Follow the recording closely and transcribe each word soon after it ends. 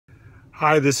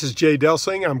Hi, this is Jay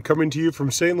Delsing. I'm coming to you from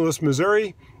St. Louis,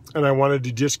 Missouri, and I wanted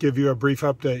to just give you a brief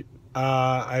update.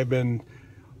 I've been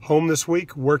home this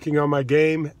week working on my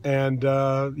game, and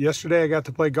yesterday I got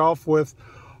to play golf with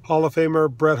Hall of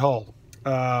Famer Brett Hull.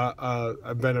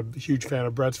 I've been a huge fan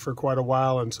of Brett's for quite a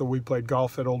while, and so we played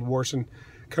golf at Old Warson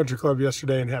Country Club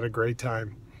yesterday and had a great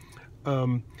time.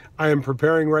 I am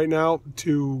preparing right now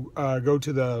to go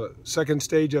to the second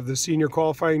stage of the senior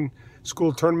qualifying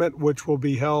school tournament, which will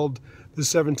be held the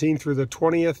 17th through the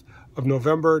 20th of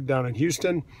November down in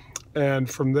Houston. And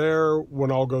from there,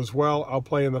 when all goes well, I'll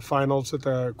play in the finals at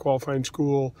the qualifying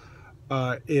school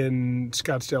in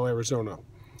Scottsdale, Arizona.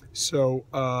 So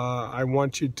I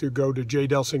want you to go to Jay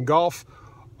Delsing Golf.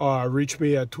 Reach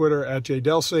me at Twitter at Jay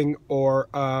Delsing, or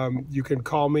you can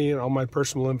call me, and all my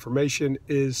personal information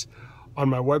is on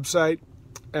my website.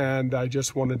 And I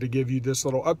just wanted to give you this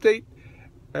little update,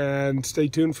 and stay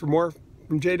tuned for more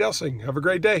from Jay Delsing. Have a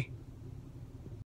great day.